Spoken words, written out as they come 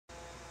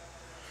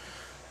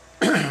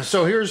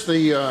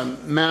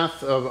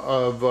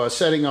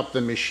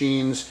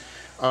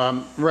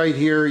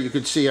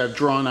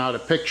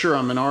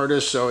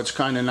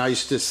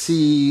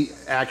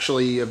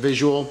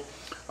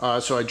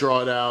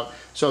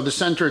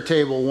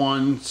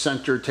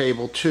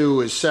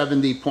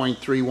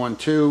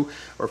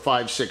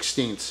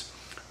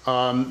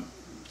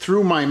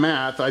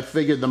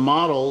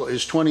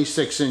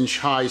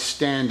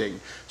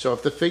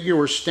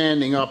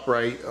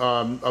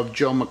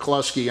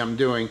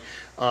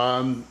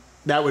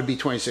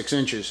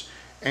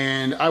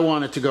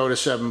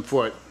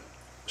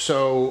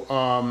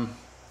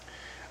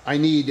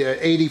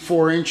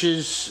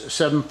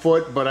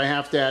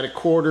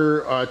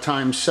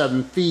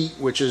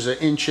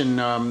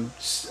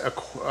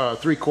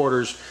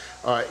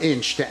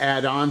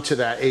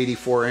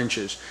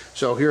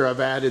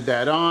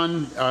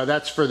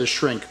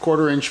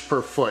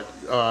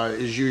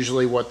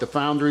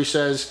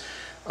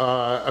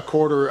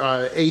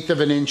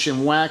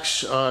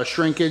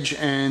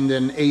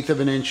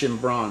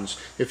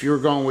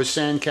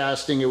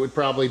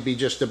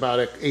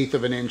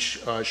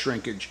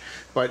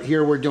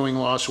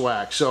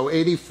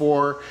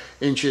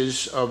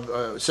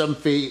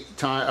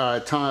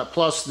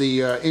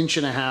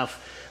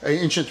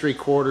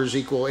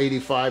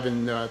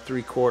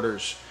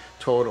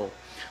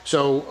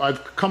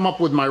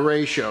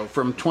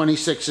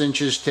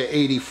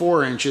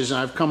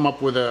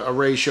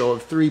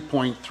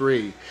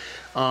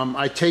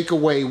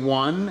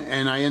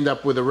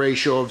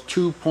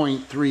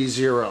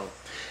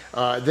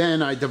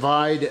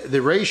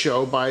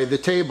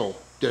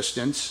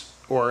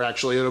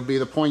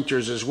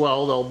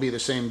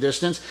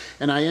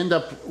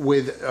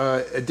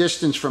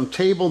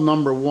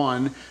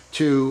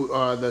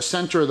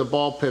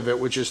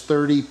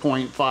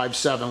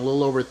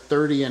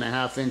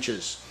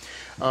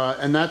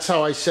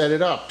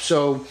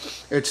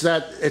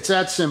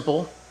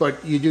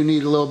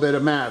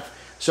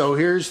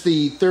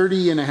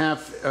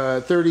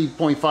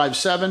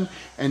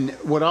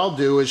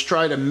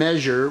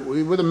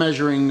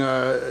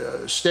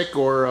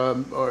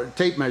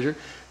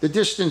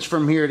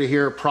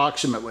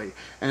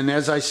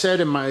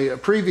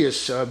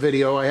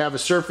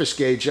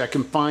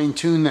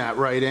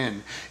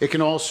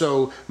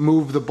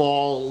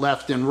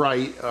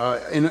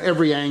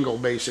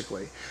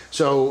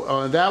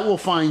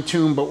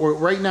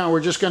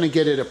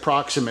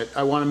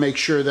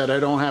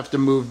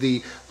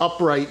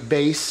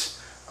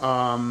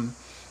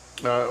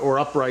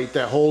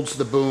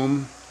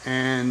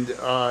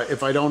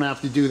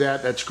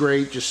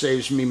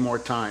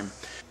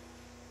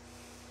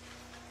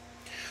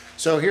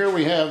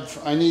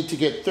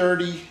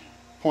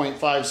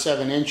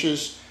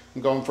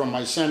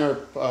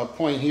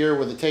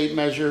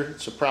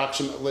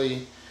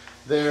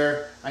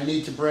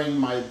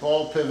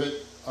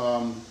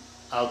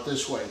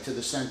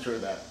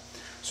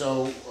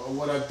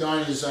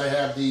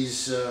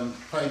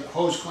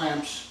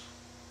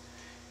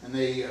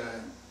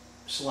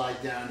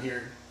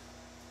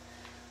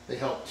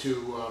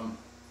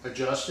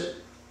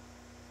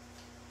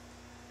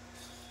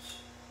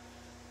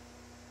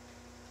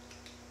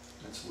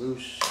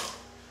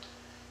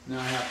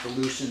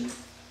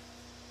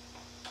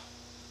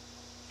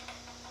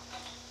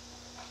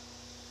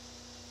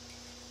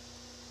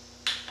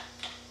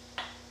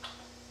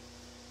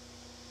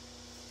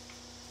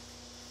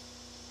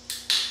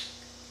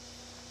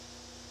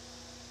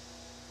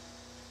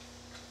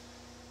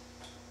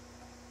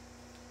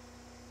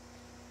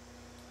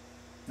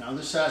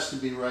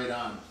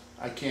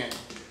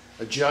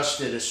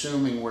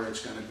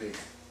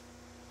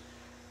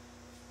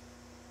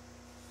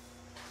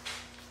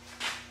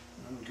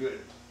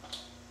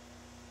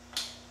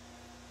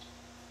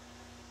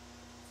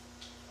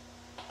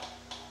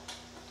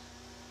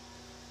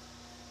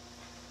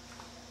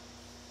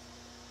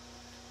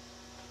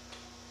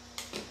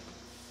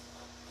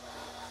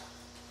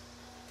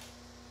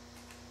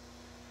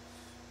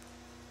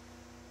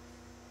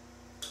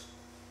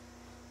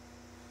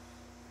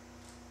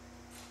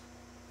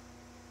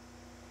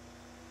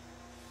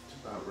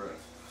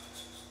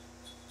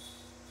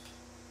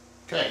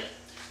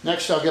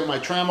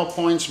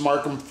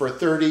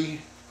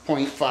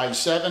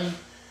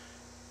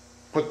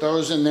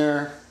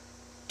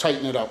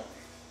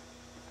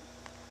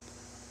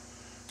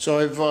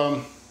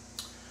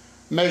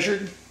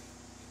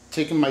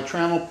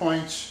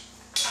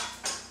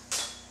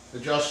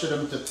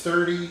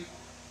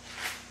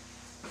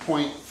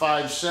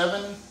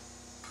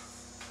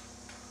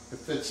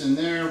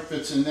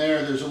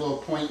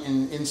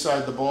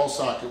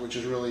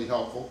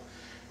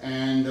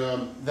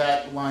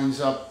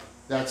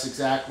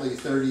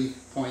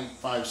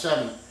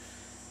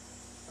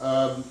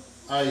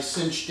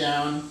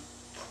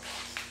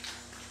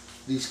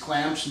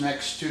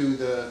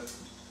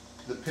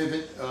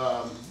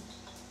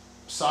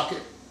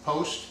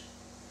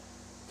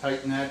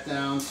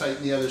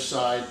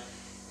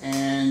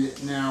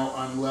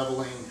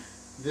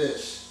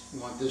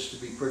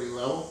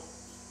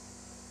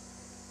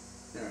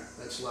There,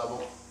 that's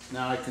level.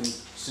 Now I can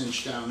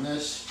cinch down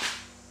this,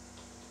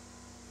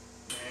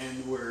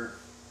 and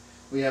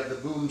we have the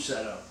boom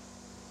set up,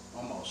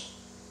 almost.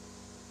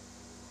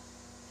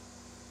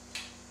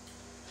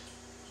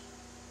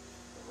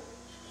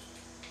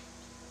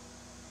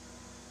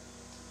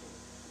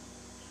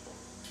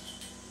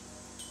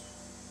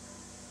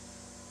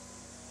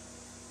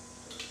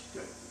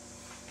 Good.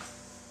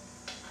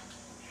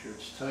 Make sure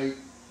it's tight.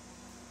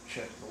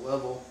 Check the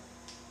level.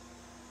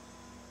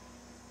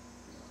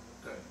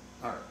 Good.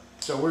 All right.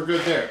 So we're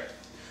good there.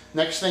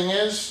 Next thing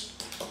is,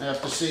 I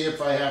have to see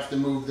if I have to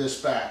move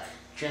this back.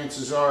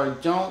 Chances are I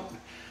don't.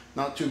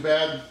 Not too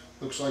bad.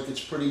 Looks like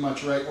it's pretty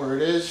much right where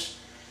it is.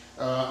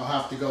 I'll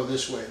have to go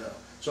this way though.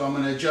 So I'm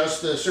going to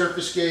adjust the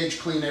surface gauge,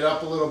 clean it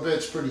up a little bit.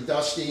 It's pretty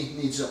dusty,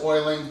 needs the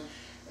oiling.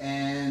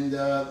 And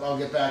I'll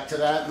get back to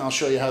that and I'll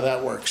show you how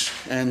that works.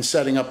 And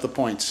setting up the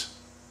points.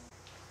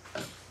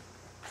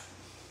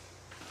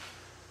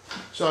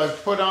 So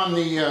I've put on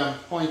the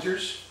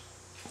pointers.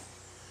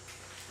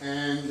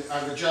 And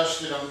I've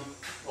adjusted them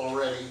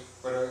already,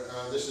 but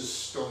this is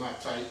still not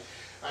tight.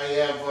 I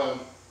have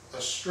a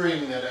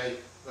string a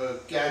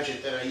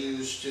gadget that I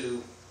use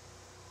to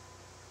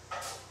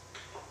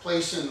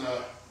place in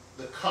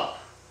the cup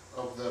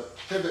of the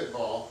pivot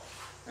ball,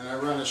 and I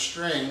run a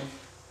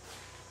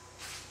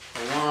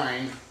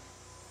line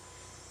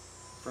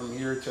from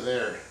here to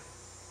there.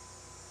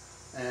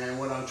 And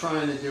what I'm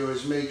trying to do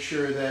is make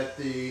sure that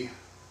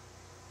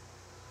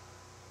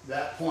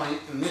that point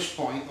and this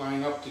point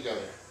line up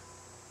together.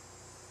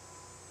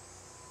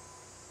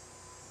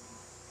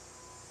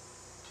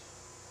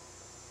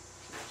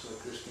 Looks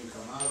like this can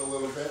come out a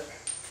little bit.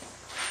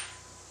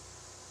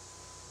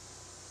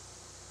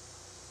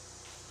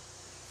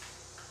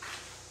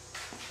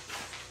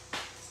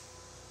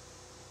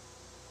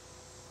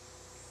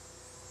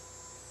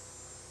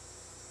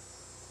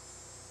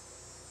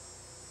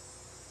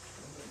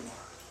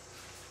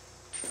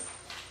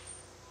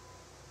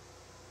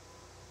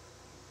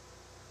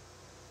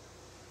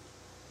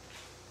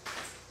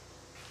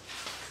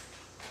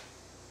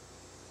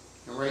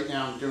 And right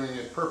now I'm doing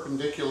it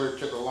perpendicular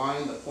to the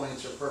line. The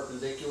points are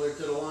perpendicular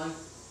to the line.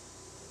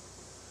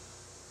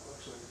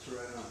 Looks like it's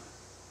right on.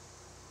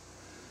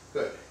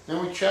 Good.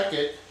 Then we check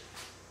it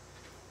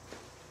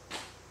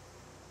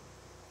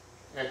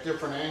at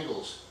different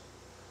angles.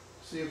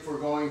 See if we're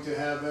going to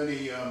have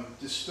any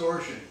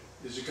distortion.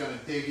 Is it going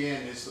to dig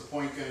in? Is the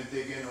point going to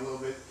dig in a little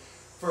bit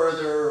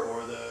further,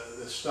 or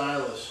the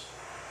stylus?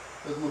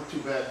 Doesn't look too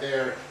bad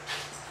there.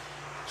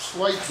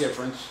 Slight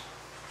difference.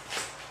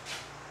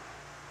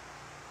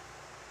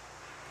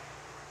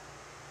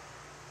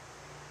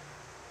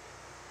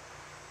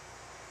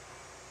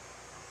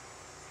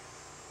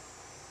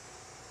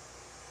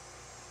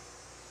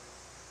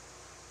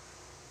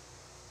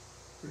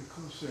 Pretty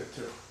close there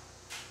too.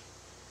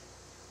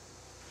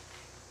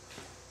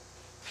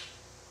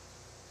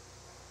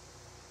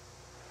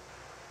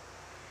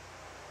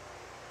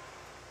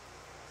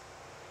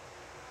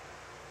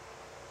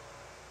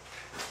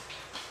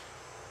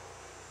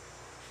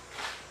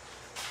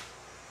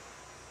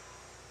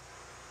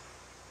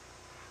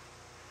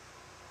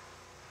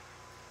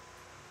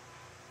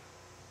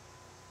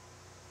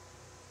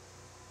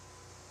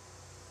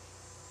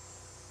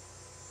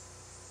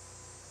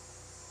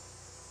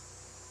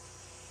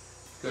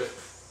 Good.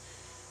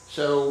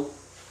 So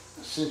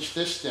cinch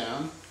this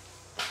down.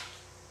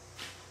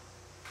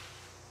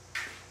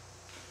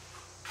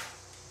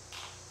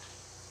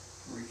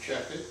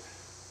 Recheck it.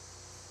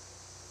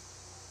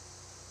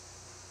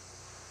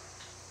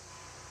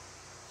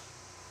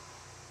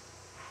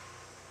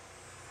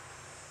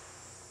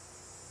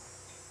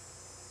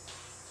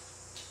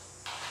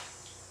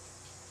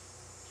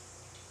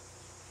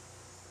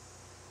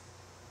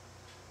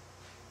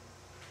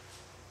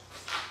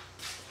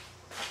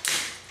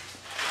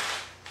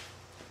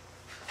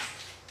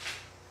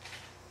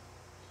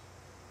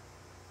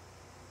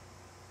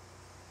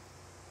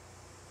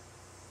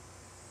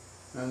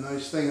 A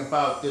nice thing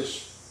about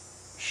this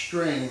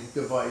string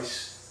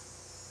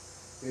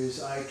device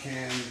is I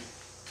can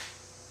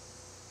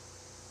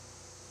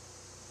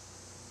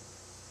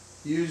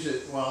use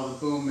it while the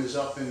boom is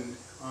up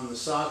on the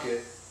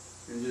socket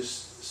and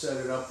just set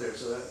it up there.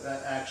 So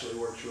that actually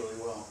works really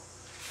well.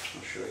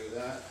 I'll show you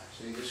that.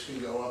 So you just can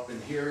go up in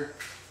here.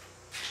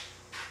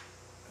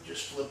 I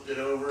just flipped it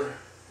over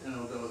and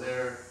it'll go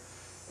there,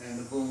 and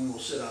the boom will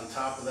sit on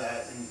top of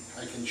that, and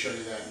I can show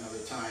you that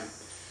another time.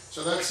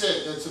 So that's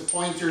it. The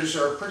pointers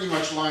are pretty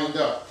much lined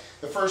up.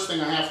 The first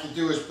thing I have to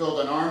do is build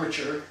an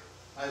armature.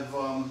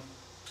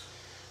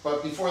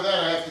 But before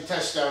that, I have to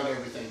test out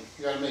everything.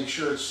 You got to make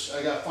sure it's.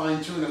 I got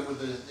fine tune it with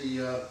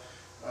the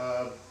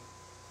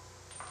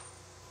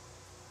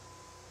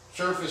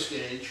surface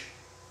gauge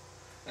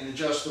and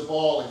adjust the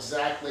ball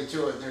exactly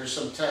to it. There's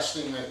some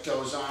testing that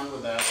goes on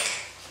with that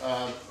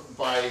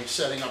by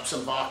setting up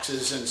some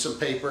boxes and some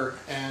paper,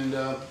 and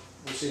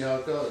we'll see how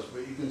it goes.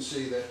 But you can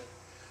see that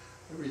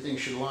everything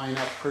should line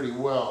up pretty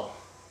well.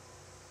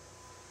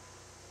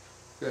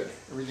 Good.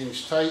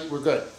 Everything's tight. We're good.